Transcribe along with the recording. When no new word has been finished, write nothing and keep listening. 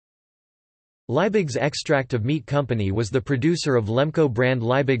Liebig's Extract of Meat Company was the producer of Lemco brand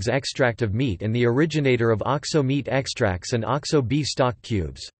Liebig's Extract of Meat and the originator of OXO meat extracts and OXO beef stock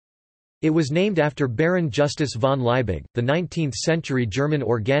cubes. It was named after Baron Justus von Liebig, the 19th-century German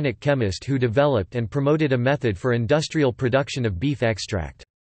organic chemist who developed and promoted a method for industrial production of beef extract.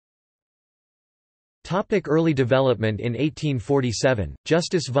 Early development. In 1847,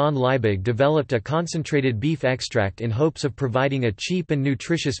 Justus von Liebig developed a concentrated beef extract in hopes of providing a cheap and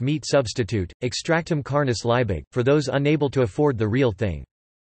nutritious meat substitute, extractum carnis Liebig, for those unable to afford the real thing.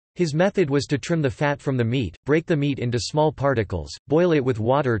 His method was to trim the fat from the meat, break the meat into small particles, boil it with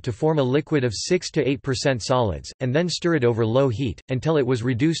water to form a liquid of 6 to 8% solids, and then stir it over low heat, until it was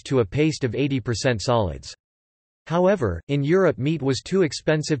reduced to a paste of 80% solids. However, in Europe meat was too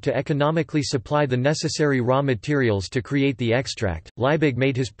expensive to economically supply the necessary raw materials to create the extract. Liebig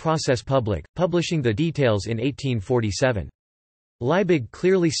made his process public, publishing the details in 1847. Liebig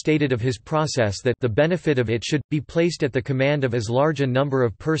clearly stated of his process that the benefit of it should be placed at the command of as large a number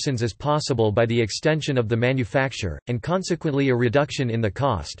of persons as possible by the extension of the manufacture, and consequently a reduction in the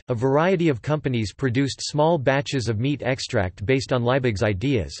cost. A variety of companies produced small batches of meat extract based on Liebig's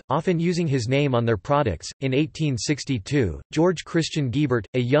ideas, often using his name on their products. In 1862, George Christian Guibert,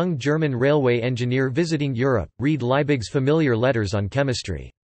 a young German railway engineer visiting Europe, read Liebig's familiar letters on chemistry.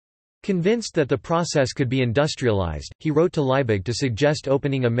 Convinced that the process could be industrialized, he wrote to Liebig to suggest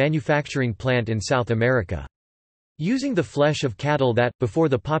opening a manufacturing plant in South America. Using the flesh of cattle that, before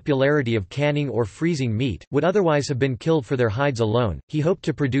the popularity of canning or freezing meat, would otherwise have been killed for their hides alone, he hoped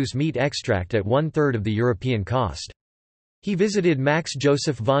to produce meat extract at 1/3 of the European cost. He visited Max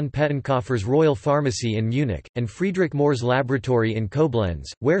Joseph von Pettenkofer's Royal Pharmacy in Munich, and Friedrich Mohr's laboratory in Koblenz,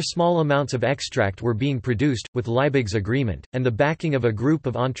 where small amounts of extract were being produced. With Liebig's agreement, and the backing of a group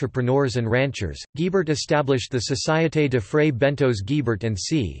of entrepreneurs and ranchers, Guibert established the Société de Fray Bentos Guibert &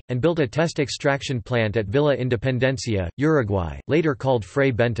 C., and built a test extraction plant at Villa Independencia, Uruguay, later called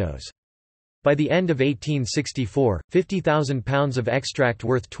Fray Bentos. By the end of 1864, 50,000 pounds of extract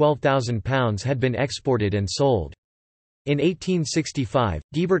worth £12,000 had been exported and sold. In 1865,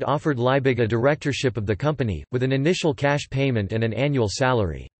 Guibert offered Liebig a directorship of the company, with an initial cash payment and an annual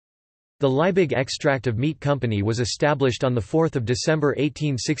salary. The Liebig Extract of Meat Company was established on 4 December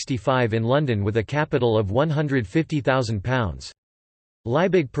 1865 in London with a capital of £150,000.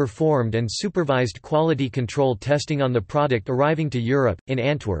 Liebig performed and supervised quality control testing on the product arriving to Europe, in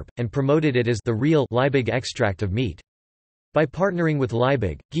Antwerp, and promoted it as the real Liebig extract of meat. By partnering with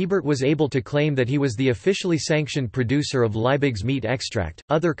Liebig, Guibert was able to claim that he was the officially sanctioned producer of Liebig's meat extract.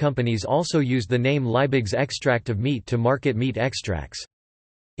 Other companies also used the name Liebig's Extract of Meat to market meat extracts.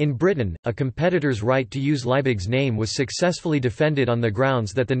 In Britain, a competitor's right to use Liebig's name was successfully defended on the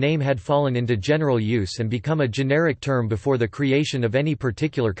grounds that the name had fallen into general use and become a generic term before the creation of any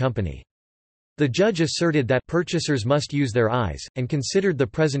particular company. The judge asserted that purchasers must use their eyes, and considered the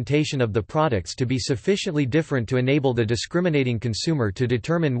presentation of the products to be sufficiently different to enable the discriminating consumer to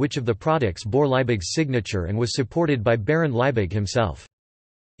determine which of the products bore Liebig's signature and was supported by Baron Liebig himself.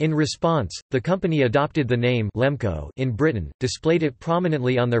 In response, the company adopted the name Lemco in Britain, displayed it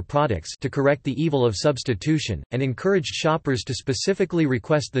prominently on their products to correct the evil of substitution, and encouraged shoppers to specifically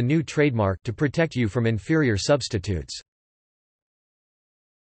request the new trademark to protect you from inferior substitutes.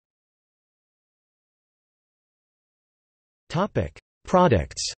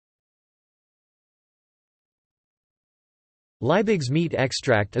 Products. Liebig's meat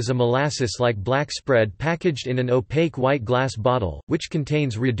extract is a molasses-like black spread packaged in an opaque white glass bottle, which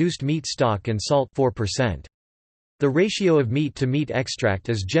contains reduced meat stock and salt 4%. The ratio of meat to meat extract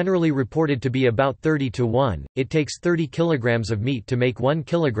is generally reported to be about 30:1. It takes 30 kg of meat to make 1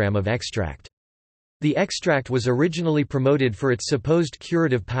 kg of extract. The extract was originally promoted for its supposed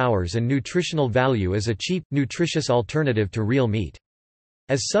curative powers and nutritional value as a cheap, nutritious alternative to real meat.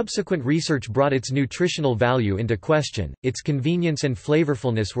 As subsequent research brought its nutritional value into question, its convenience and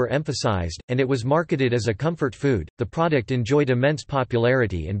flavorfulness were emphasized, and it was marketed as a comfort food. The product enjoyed immense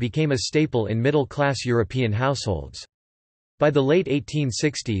popularity and became a staple in middle-class European households. By the late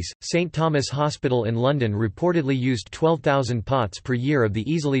 1860s, St Thomas Hospital in London reportedly used 12,000 pots per year of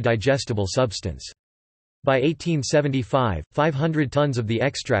the easily digestible substance. By 1875, 500 tons of the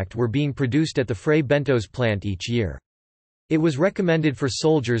extract were being produced at the Fray Bentos plant each year. It was recommended for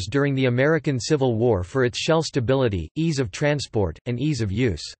soldiers during the American Civil War for its shell stability, ease of transport, and ease of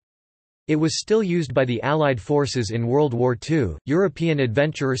use. It was still used by the Allied forces in World War II. European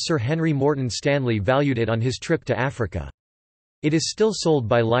adventurer Sir Henry Morton Stanley valued it on his trip to Africa. It is still sold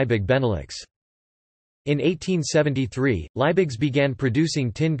by Liebig Benelux. In 1873, Liebig's began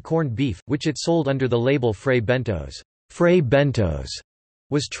producing tinned corned beef, which it sold under the label Fray Bentos. Fray Bentos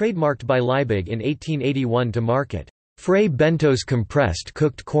was trademarked by Liebig in 1881 to market Fray Bentos compressed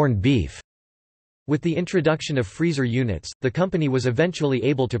cooked corned beef. With the introduction of freezer units, the company was eventually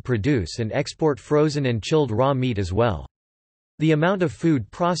able to produce and export frozen and chilled raw meat as well. The amount of food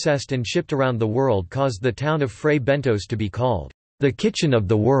processed and shipped around the world caused the town of Fray Bentos to be called the kitchen of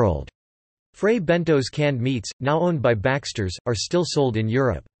the world. Fray Bentos canned meats, now owned by Baxter's, are still sold in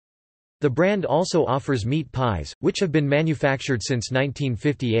Europe. The brand also offers meat pies, which have been manufactured since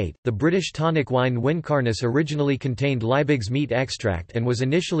 1958. The British tonic wine Wincarnis originally contained Liebig's meat extract and was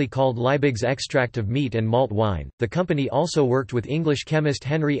initially called Liebig's extract of meat and malt wine. The company also worked with English chemist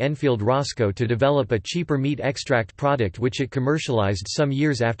Henry Enfield Roscoe to develop a cheaper meat extract product which it commercialised some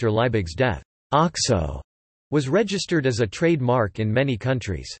years after Liebig's death. OXO was registered as a trademark in many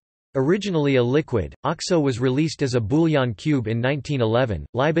countries. Originally a liquid, OXO was released as a bouillon cube in 1911.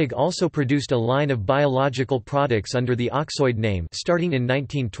 Liebig also produced a line of biological products under the Oxoid name starting in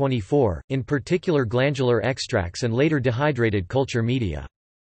 1924, in particular glandular extracts and later dehydrated culture media.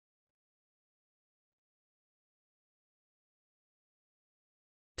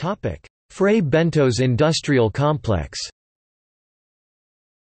 Fray Bentos Industrial Complex.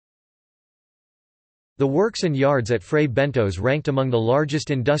 The works and yards at Fray Bentos ranked among the largest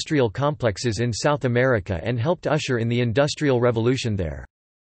industrial complexes in South America and helped usher in the Industrial Revolution there.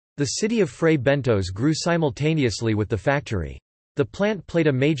 The city of Fray Bentos grew simultaneously with the factory. The plant played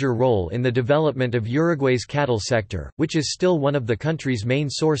a major role in the development of Uruguay's cattle sector, which is still one of the country's main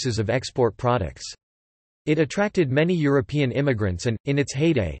sources of export products. It attracted many European immigrants and, in its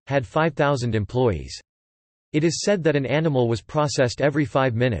heyday, had 5,000 employees. It is said that an animal was processed every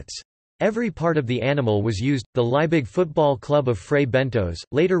 5 minutes. Every part of the animal was used. The Liebig Football Club of Fray Bentos,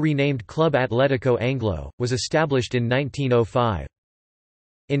 later renamed Club Atlético Anglo, was established in 1905.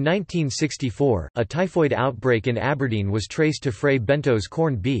 In 1964, a typhoid outbreak in Aberdeen was traced to Fray Bentos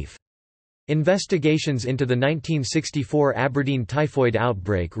corned beef. Investigations into the 1964 Aberdeen typhoid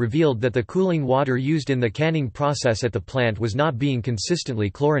outbreak revealed that the cooling water used in the canning process at the plant was not being consistently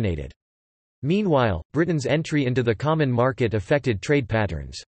chlorinated. Meanwhile, Britain's entry into the common market affected trade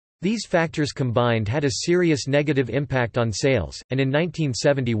patterns. These factors combined had a serious negative impact on sales, and in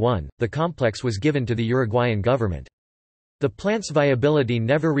 1971, the complex was given to the Uruguayan government. The plant's viability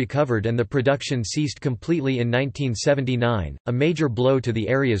never recovered and the production ceased completely in 1979, a major blow to the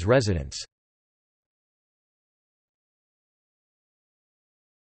area's residents.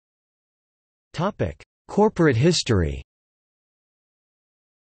 Corporate history.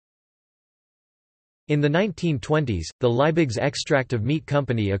 In the 1920s, the Liebig's Extract of Meat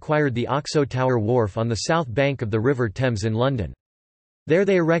Company acquired the Oxo Tower Wharf on the south bank of the River Thames in London. There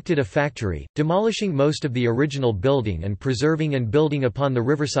they erected a factory, demolishing most of the original building and preserving and building upon the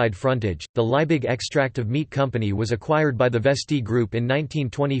riverside frontage. The Liebig Extract of Meat Company was acquired by the Vesti Group in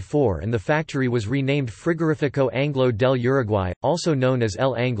 1924 and the factory was renamed Frigorifico Anglo del Uruguay, also known as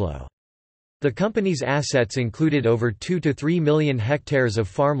El Anglo. The company's assets included over 2 to 3 million hectares of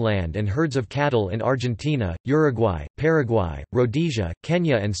farmland and herds of cattle in Argentina, Uruguay, Paraguay, Rhodesia,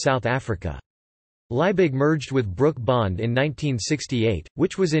 Kenya and South Africa. Liebig merged with Brook Bond in 1968,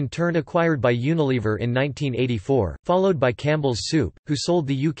 which was in turn acquired by Unilever in 1984, followed by Campbell's Soup, who sold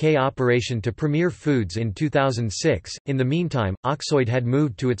the UK operation to Premier Foods in 2006. In the meantime, Oxoid had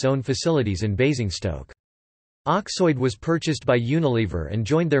moved to its own facilities in Basingstoke. Oxoid was purchased by Unilever and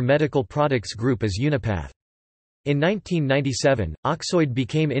joined their medical products group as Unipath. In 1997, Oxoid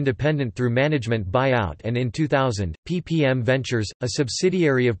became independent through management buyout and in 2000, PPM Ventures, a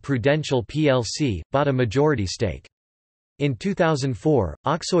subsidiary of Prudential plc, bought a majority stake. In 2004,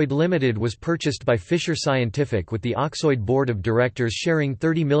 Oxoid Limited was purchased by Fisher Scientific with the Oxoid board of directors sharing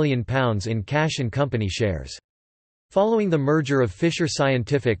 £30 million in cash and company shares. Following the merger of Fisher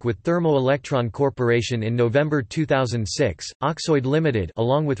Scientific with Thermo Electron Corporation in November 2006, Oxoid Limited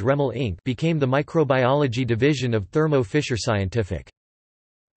along with Remel Inc. became the microbiology division of Thermo Fisher Scientific.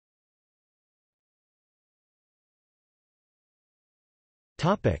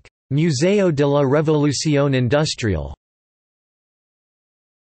 Museo de la Revolución Industrial.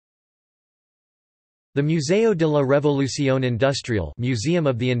 The Museo de la Revolución Industrial, Museum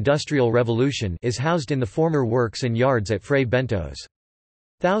of the Industrial Revolution, is housed in the former works and yards at Fray Bentos.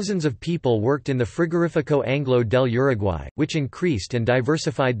 Thousands of people worked in the Frigorifico Anglo del Uruguay, which increased and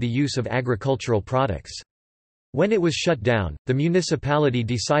diversified the use of agricultural products. When it was shut down, the municipality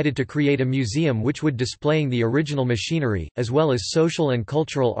decided to create a museum which would displaying the original machinery, as well as social and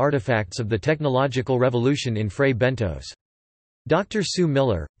cultural artifacts of the technological revolution in Fray Bentos. Dr. Sue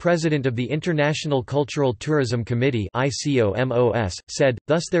Miller, president of the International Cultural Tourism Committee (ICOMOS), said,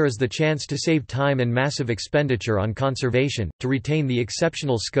 "Thus there is the chance to save time and massive expenditure on conservation, to retain the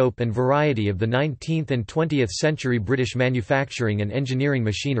exceptional scope and variety of the 19th and 20th century British manufacturing and engineering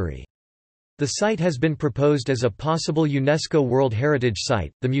machinery." The site has been proposed as a possible UNESCO World Heritage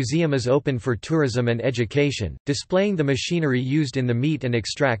Site. The museum is open for tourism and education, displaying the machinery used in the meat and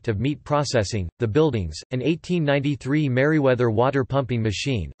extract of meat processing, the buildings, an 1893 Merryweather water pumping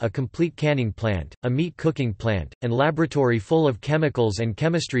machine, a complete canning plant, a meat cooking plant, and laboratory full of chemicals and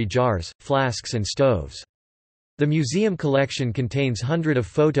chemistry jars, flasks and stoves. The museum collection contains hundreds of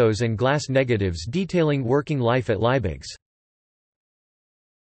photos and glass negatives detailing working life at Liebig's.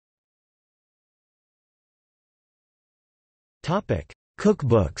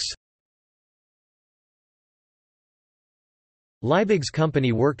 Cookbooks. Liebig's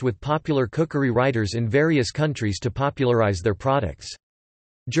company worked with popular cookery writers in various countries to popularize their products.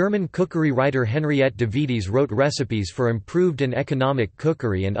 German cookery writer Henriette de Vries wrote recipes for improved and economic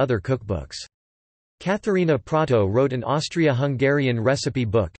cookery and other cookbooks. Katharina Prato wrote an Austria-Hungarian recipe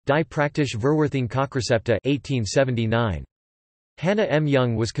book, Die praktische Verwertung Kochrecepte 1879. Hannah M.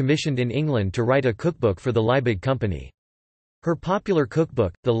 Young was commissioned in England to write a cookbook for the Liebig Company. Her popular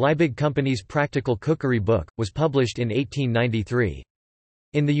cookbook, the Liebig Company's Practical Cookery Book, was published in 1893.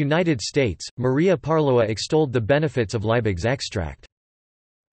 In the United States, Maria Parloa extolled the benefits of Liebig's extract.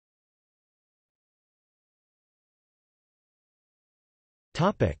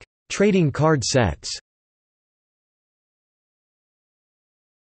 Trading card sets.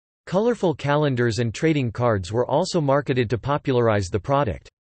 Colorful calendars and trading cards were also marketed to popularize the product.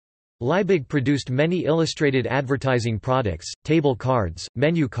 Liebig produced many illustrated advertising products, table cards,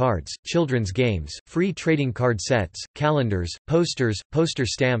 menu cards, children's games, free trading card sets, calendars, posters, poster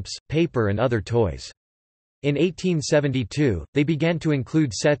stamps, paper and other toys. In 1872, they began to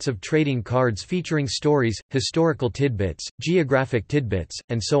include sets of trading cards featuring stories, historical tidbits, geographic tidbits,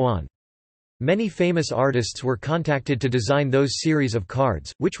 and so on. Many famous artists were contacted to design those series of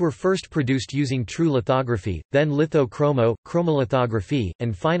cards, which were first produced using true lithography, then lithochromo, chromolithography,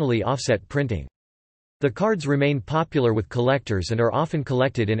 and finally offset printing. The cards remain popular with collectors and are often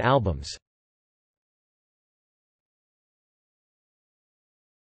collected in albums.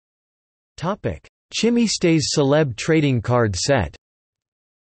 Chimistes Celebres trading card set.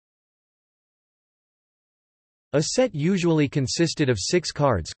 A set usually consisted of 6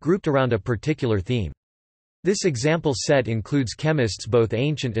 cards, grouped around a particular theme. This example set includes chemists both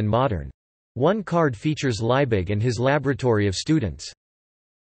ancient and modern. One card features Liebig and his laboratory of students.